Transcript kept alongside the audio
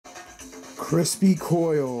Crispy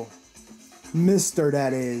coil. Mister,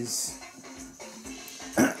 that is.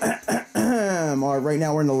 Alright, right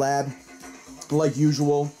now we're in the lab. Like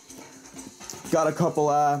usual. Got a couple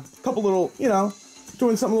little, you know,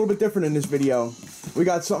 doing something a little bit different in this video. We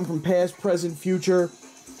got something from past, present, future.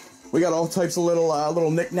 We got all types of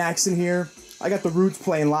little knickknacks in here. I got the Roots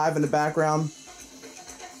playing live in the background.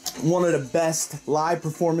 One of the best live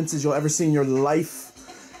performances you'll ever see in your life.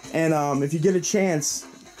 And if you get a chance,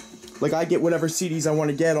 like I get whatever CDs I want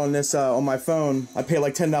to get on this on my phone. I pay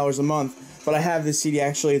like $10 a month, but I have this CD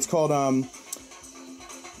actually. It's called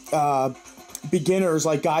Beginner's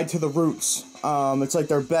like Guide to the Roots. It's like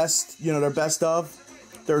their best, you know, their best of.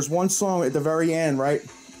 There's one song at the very end, right?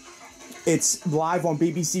 It's live on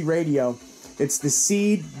BBC Radio. It's The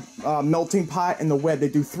Seed, Melting Pot, and The Web. They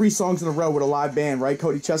do 3 songs in a row with a live band, right?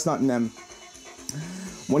 Cody Chestnut and them.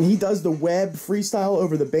 When he does the Web freestyle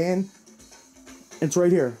over the band, it's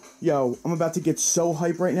right here. Yo, I'm about to get so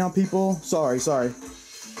hype right now, people. Sorry.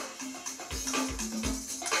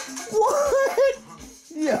 What?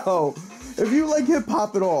 Yo, if you like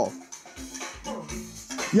hip-hop at all.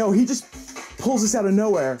 Yo, he just pulls this out of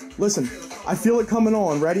nowhere. Listen, I feel it coming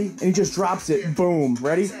on. Ready? And he just drops it. Boom.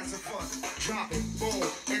 Ready?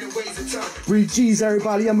 3 G's,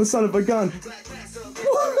 everybody. I'm a son of a gun.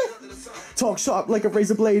 What? Talk sharp like a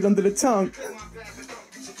razor blade under the tongue.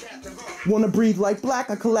 Wanna breathe like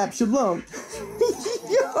black? I collapse your lung.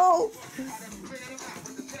 Yo!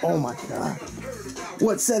 Oh my god.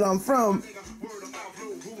 What said I'm from?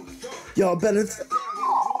 Y'all better.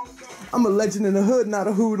 I'm a legend in the hood, not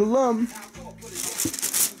a hood alum.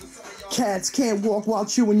 Cats can't walk while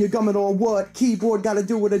chewing your gum and all what? Keyboard gotta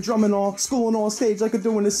do with a drum and all. Schooling on stage like I'm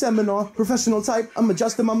doing a seminar. Professional type, I'm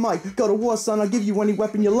adjusting my mic. Go to war, son, I'll give you any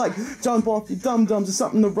weapon you like. Jump off your dum-dums or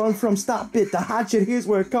something to run from. Stop it, the hot shit, here's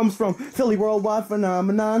where it comes from. Philly worldwide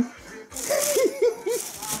phenomenon.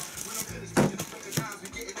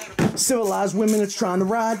 Civilized women that's trying to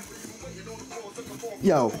ride.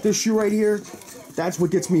 Yo, this shoe right here, that's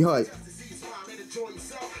what gets me hyped.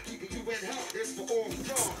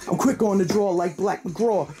 I'm quick on the draw like Black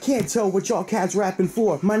McGraw. Can't tell what y'all cats rapping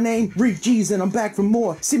for. My name, Reek G's, and I'm back for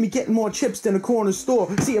more. See me getting more chips than a corner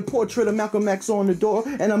store. See a portrait of Malcolm X on the door,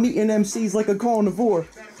 and I'm eating MCs like a carnivore.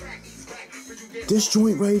 This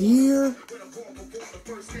joint right here,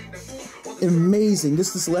 amazing.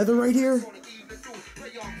 This leather right here,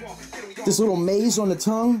 this little maze on the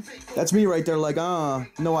tongue, that's me right there like,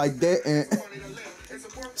 no I didn't.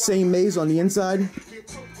 Same maze on the inside.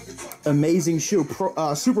 Amazing shoe.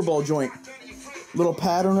 Super Bowl joint. Little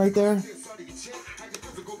pattern right there.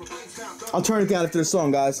 I'll turn it down after the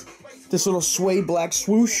song, guys. This little suede black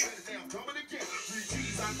swoosh.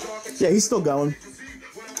 Yeah, he's still going.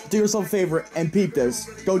 Do yourself a favor and peep this.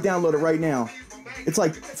 Go download it right now. It's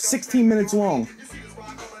like 16 minutes long.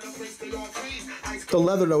 The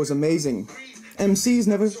leather, though, is amazing. MCs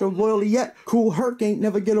never showed loyalty yet. Cool Herc ain't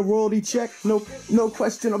never get a royalty check. No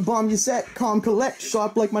question, a bomb you set. Calm, collect,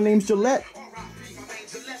 sharp like my name's Gillette.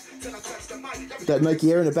 That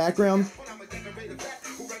Nike Air in the background.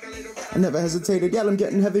 I never hesitated yet. I'm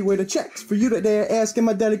getting heavyweight of checks. For you that they're asking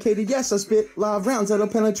my dedicated yes. I spit live rounds that'll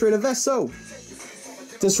penetrate a vest. So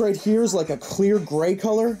this right here is like a clear gray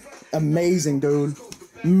color. Amazing, dude.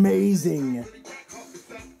 Amazing.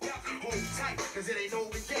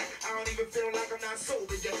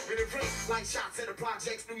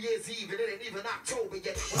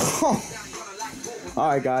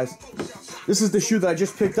 Alright guys, this is the shoe that I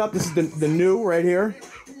just picked up. This is the new right here.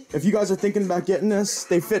 If you guys are thinking about getting this,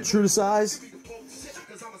 they fit true to size.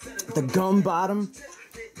 The gum bottom,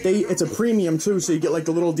 it's a premium too, so you get like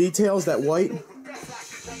the little details, that white.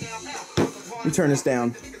 Let me turn this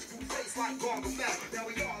down.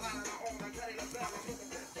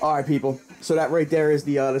 Alright people, so that right there is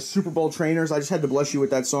the Super Bowl trainers. I just had to bless you with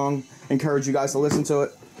that song. Encourage you guys to listen to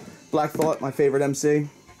it. Black Thought, my favorite MC.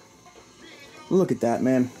 Look at that,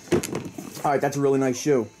 man. Alright, that's a really nice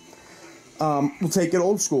shoe. We'll take it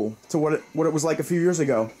old school to what it was like a few years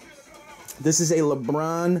ago. This is a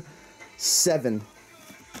Lebron 7.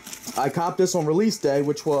 I copped this on release day,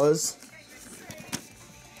 which was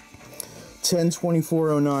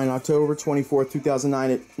 10/24/09, October 24th,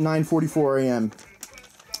 2009 at 9:44 a.m.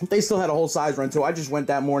 They still had a whole size run too. I just went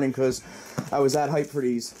that morning because I was that hyped for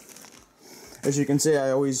these. As you can see,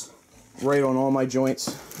 I always write on all my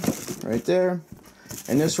joints. Right there.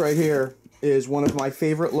 And this right here is one of my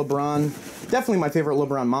favorite LeBron, definitely my favorite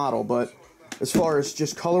LeBron model, but as far as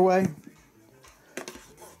just colorway,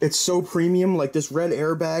 it's so premium. Like this red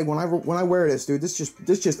airbag, when I wear this, dude, this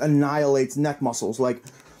just annihilates neck muscles. Like,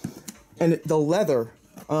 and the leather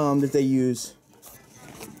that they use,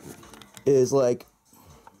 is like,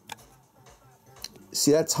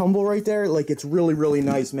 see that tumble right there? Like, it's really, really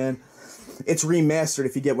nice, man. It's remastered,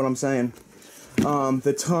 if you get what I'm saying.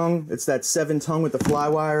 The tongue, it's that 7 tongue with the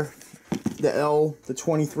flywire. The L, the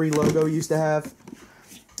 23 logo used to have.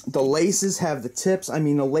 The laces have the tips. I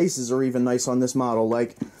mean, the laces are even nice on this model.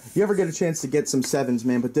 Like, you ever get a chance to get some 7s,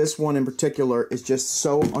 man, but this one in particular is just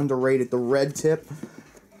so underrated. The red tip.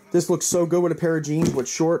 This looks so good with a pair of jeans with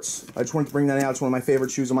shorts. I just wanted to bring that out. It's one of my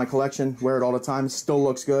favorite shoes in my collection. Wear it all the time. Still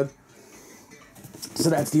looks good. So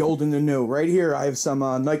that's the old and the new. Right here, I have some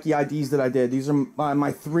Nike IDs that I did. These are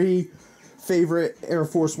my 3 favorite Air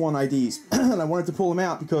Force One IDs. And I wanted to pull them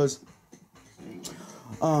out because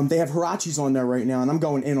they have Huaraches on there right now. And I'm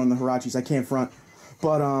going in on the Huaraches. I can't front.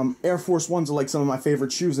 But Air Force Ones are like some of my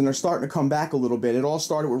favorite shoes. And they're starting to come back a little bit. It all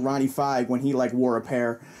started with Ronnie Fieg when he like wore a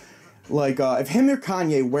pair. Like, if him or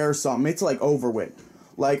Kanye wears something, it's like over with.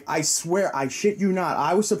 Like, I swear, I shit you not,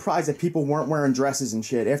 I was surprised that people weren't wearing dresses and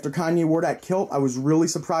shit. After Kanye wore that kilt, I was really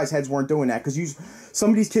surprised heads weren't doing that. Because some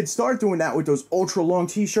of these kids start doing that with those ultra long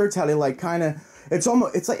t-shirts, how they like kind of, it's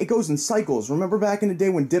like it goes in cycles. Remember back in the day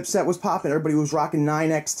when Dipset was popping, everybody was rocking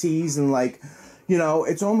 9X tees and like, you know,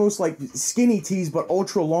 it's almost like skinny tees but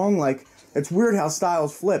ultra long. Like, it's weird how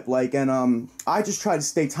styles flip. Like, and I just try to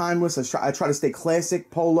stay timeless. I try to stay classic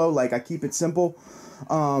polo. Like, I keep it simple.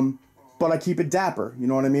 But I keep it dapper, you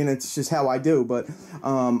know what I mean? It's just how I do. But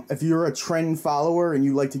if you're a trend follower and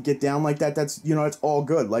you like to get down like that, that's, you know, it's all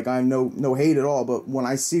good. Like, I'm no hate at all. But when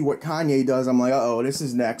I see what Kanye does, I'm like, uh-oh, this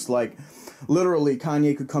is next. Like, literally,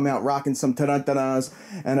 Kanye could come out rocking some tarantanas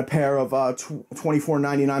and a pair of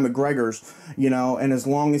 $24.99 McGregors, you know, and as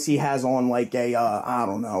long as he has on like a, I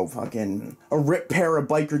don't know, fucking a ripped pair of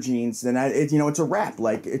biker jeans, then you know, it's a wrap.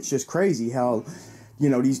 Like, it's just crazy how, you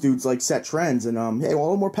know, these dudes like set trends, and hey,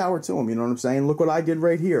 all the more power to them, you know what I'm saying? Look what I did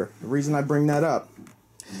right here. The reason I bring that up.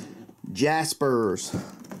 Jaspers.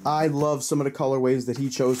 I love some of the colorways that he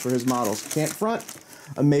chose for his models. Can't front.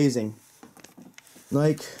 Amazing.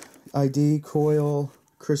 NikeID Coil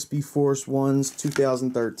Crispy Force Ones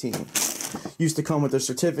 2013. Used to come with a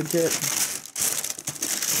certificate.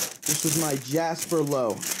 This was my Jasper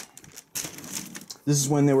Low. This is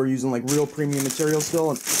when they were using like real premium material still,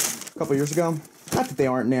 a couple years ago. Not that they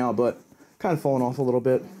aren't now, but kind of falling off a little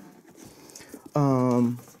bit.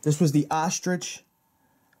 This was the ostrich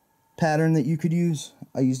pattern that you could use.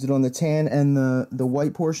 I used it on the tan and the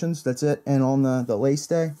white portions. That's it. And on the lace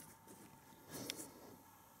stay.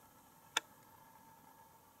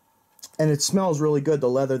 And it smells really good, the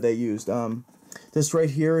leather they used. This right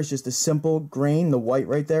here is just a simple grain, the white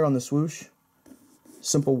right there on the swoosh.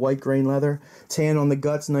 Simple white grain leather. Tan on the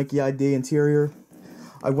guts, NikeID interior.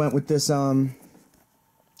 I went with this,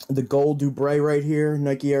 the gold Dubray right here.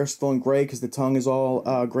 Nike Air still in gray because the tongue is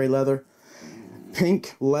all gray leather.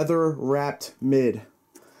 Pink leather wrapped mid.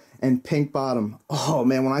 And pink bottom. Oh,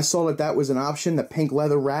 man, when I saw that was an option, the pink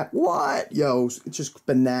leather wrap. What? Yo, it's just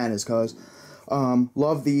bananas, cuz.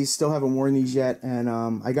 Love these. Still haven't worn these yet. And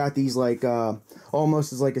I got these like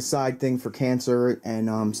almost as like a side thing for cancer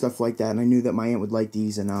and stuff like that. And I knew that my aunt would like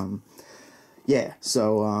these. And yeah,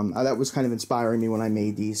 so that was kind of inspiring me when I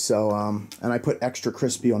made these. So and I put extra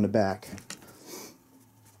crispy on the back,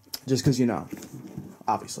 just because, you know,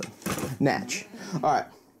 obviously, natch. All right,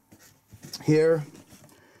 here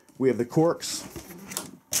we have the corks.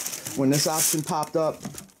 When this option popped up,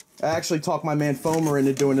 I actually talked my man Fomer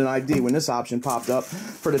into doing an ID when this option popped up.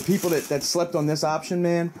 For the people that slept on this option,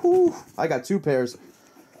 man, whew, I got 2 pairs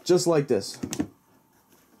just like this.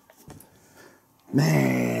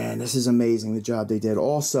 Man, this is amazing, the job they did.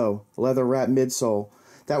 Also, leather wrap midsole.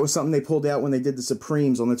 That was something they pulled out when they did the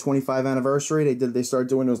Supremes on the 25th anniversary. They started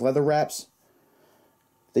doing those leather wraps.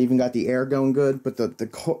 They even got the air going good. But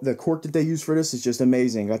the cork that they use for this is just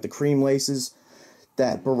amazing. Got the cream laces,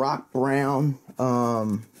 that Barack Brown,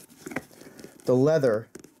 the leather.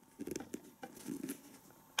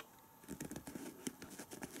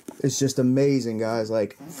 It's just amazing, guys.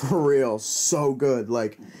 Like, for real, so good.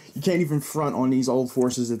 Like, you can't even front on these old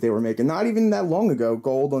Forces that they were making. Not even that long ago.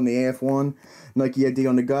 Gold on the AF1, NikeID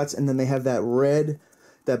on the guts, and then they have that red,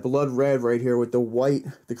 that blood red right here with the white,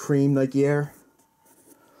 the cream Nike Air.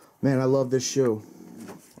 Man, I love this shoe.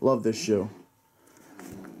 Love this shoe.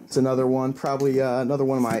 It's another one, probably another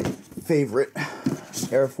one of my favorite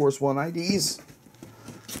Air Force One IDs.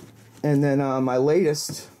 And then my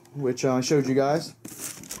latest, which I showed you guys.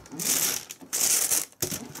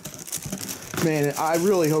 Man, I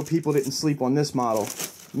really hope people didn't sleep on this model.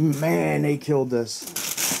 Man, they killed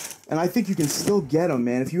this. And I think you can still get them,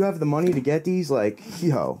 man. If you have the money to get these, like,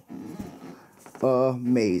 yo,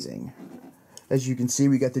 amazing. As you can see,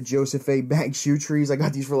 we got the Joseph A. Bank shoe trees. I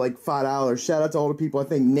got these for like $5. Shout out to all the people. I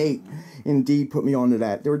think Nate, Indeed, put me onto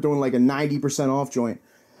that. They were doing like a 90% off joint.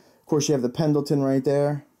 Of course, you have the Pendleton right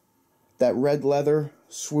there. That red leather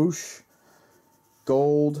swoosh.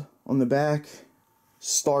 Gold on the back.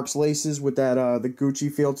 Starks laces with that the Gucci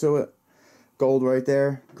feel to it. Gold right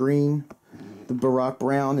there. Green. The Barack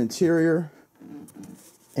Brown interior.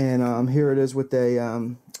 And here it is with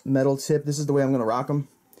a metal tip. This is the way I'm going to rock them.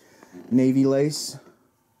 Navy lace.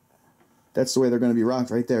 That's the way they're going to be rocked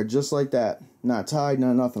right there. Just like that. Not tied,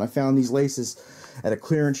 not nothing. I found these laces at a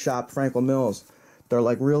clearance shop, Franklin Mills. They're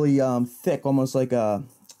like really thick, almost like a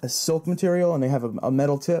silk material, and they have a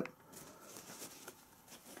metal tip.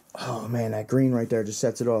 Oh man, that green right there just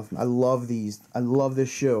sets it off. I love these. I love this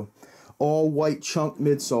shoe. All white chunk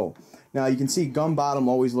midsole. Now you can see gum bottom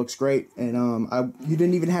always looks great, and you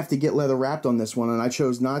didn't even have to get leather wrapped on this one, and I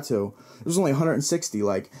chose not to. It was only 160.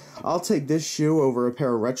 Like, I'll take this shoe over a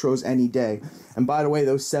pair of retros any day. And by the way,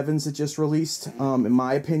 those 7s that just released, in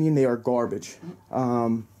my opinion, they are garbage.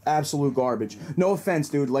 Absolute garbage. No offense,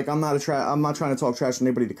 dude. Like, I'm not trying to talk trash to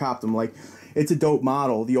anybody to cop them. Like, it's a dope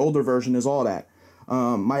model. The older version is all that.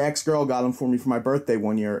 My ex-girl got them for me for my birthday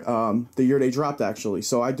one year. The year they dropped, actually.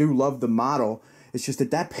 So I do love the model. It's just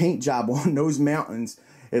that paint job on those mountains,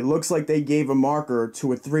 it looks like they gave a marker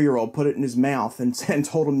to a 3-year-old, put it in his mouth, and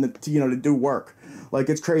told him to do work. Like,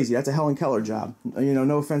 it's crazy. That's a Helen Keller job.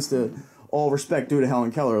 No offense to all respect due to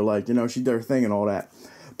Helen Keller. Like, she did her thing and all that.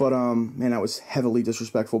 But, man, that was heavily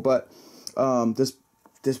disrespectful. But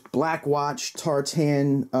this black watch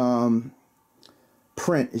tartan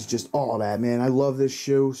print is just all that, man. I love this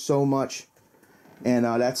shoe so much. And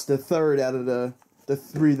that's the third out of the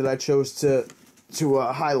 3 that I chose to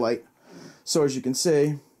highlight. So as you can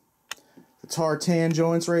see, the tartan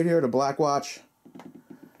joints right here, the black watch,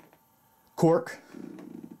 cork,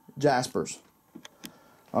 Jaspers.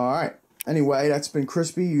 Alright, anyway, that's been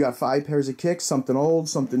Crispy. You got 5 pairs of kicks, something old,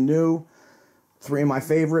 something new, 3 of my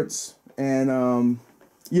favorites, and I'm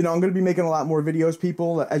going to be making a lot more videos,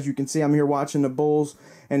 people. As you can see, I'm here watching the Bulls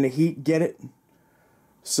and the Heat get it,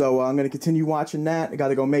 so I'm going to continue watching that. I got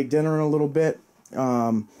to go make dinner in a little bit.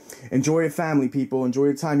 Enjoy your family, people. Enjoy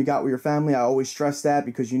the time you got with your family. I always stress that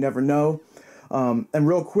because you never know. And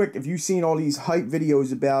real quick, if you've seen all these hype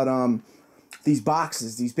videos about these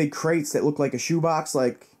boxes, these big crates that look like a shoebox,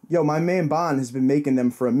 like, yo, my man Bond has been making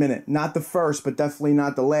them for a minute. Not the first, but definitely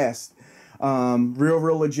not the last.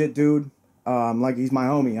 Real legit dude. Like, he's my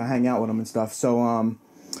homie. I hang out with him and stuff. So,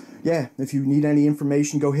 yeah, if you need any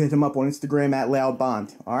information, go hit him up on Instagram at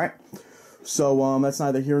LoudBond. Alright? So, that's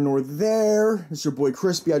neither here nor there. It's your boy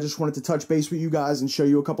Crispy. I just wanted to touch base with you guys and show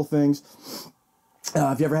you a couple things.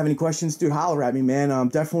 If you ever have any questions, dude, holler at me, man.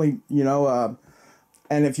 Definitely, and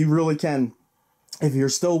if you really can, if you're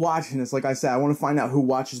still watching this, like I said, I want to find out who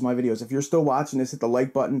watches my videos. If you're still watching this, hit the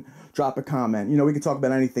like button, drop a comment. We can talk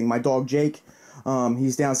about anything. My dog Jake,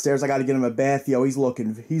 he's downstairs. I got to get him a bath. Yo, he's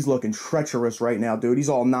looking treacherous right now, dude. He's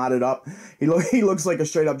all knotted up. He looks like a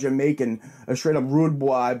straight up Jamaican, a straight up rude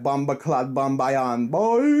boy, Bamba Clad Bambayan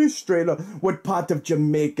boy, straight up. What part of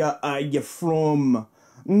Jamaica are you from?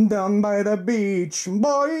 Down by the beach,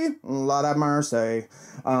 boy. Lord have mercy.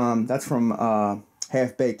 That's from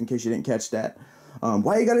Half Baked, in case you didn't catch that.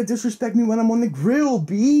 Why you gotta disrespect me when I'm on the grill,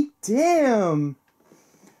 B? Damn.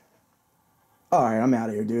 All right, I'm out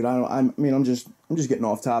of here, dude. I'm just getting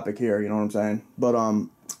off topic here. You know what I'm saying? But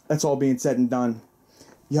that's all being said and done.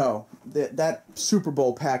 Yo, that Super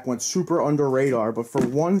Bowl pack went super under radar, but for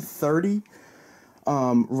 130,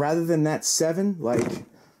 rather than that 7, like,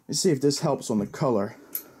 let's see if this helps on the color.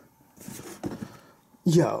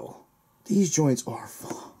 Yo, these joints are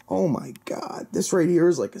full. Oh my god, this right here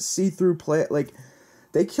is like a see-through play. Like,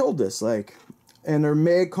 they killed this, like, and they're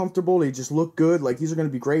mad comfortable. They just look good. Like, these are gonna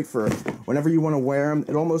be great for whenever you want to wear them.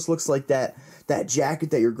 It almost looks like that jacket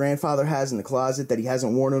that your grandfather has in the closet that he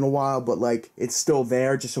hasn't worn in a while, but like it's still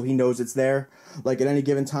there, just so he knows it's there. Like, at any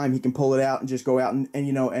given time, he can pull it out and just go out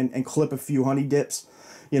and clip a few honey dips,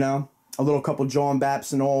 a little couple John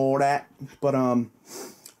Baps and all that. But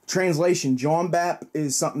translation, John Bap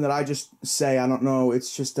is something that I just say. I don't know.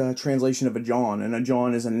 It's just a translation of a John, and a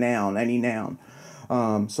John is a noun, any noun.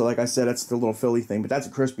 So like I said, that's the little Philly thing, but that's a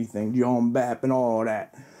Crispy thing, John Bap and all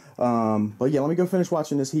that. But yeah, let me go finish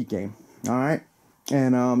watching this Heat game. All right,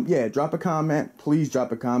 and yeah, drop a comment. Please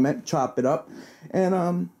drop a comment. Chop it up,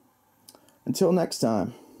 and until next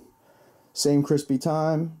time, same Crispy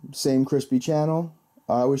time, same Crispy channel.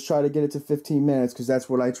 I always try to get it to 15 minutes because that's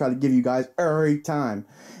what I try to give you guys every time.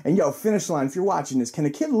 And yo, finish line, if you're watching this, can a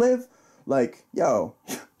kid live? Like, yo,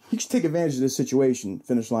 you should take advantage of this situation,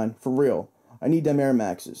 finish line, for real. I need them Air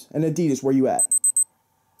Maxes. And Adidas, where you at?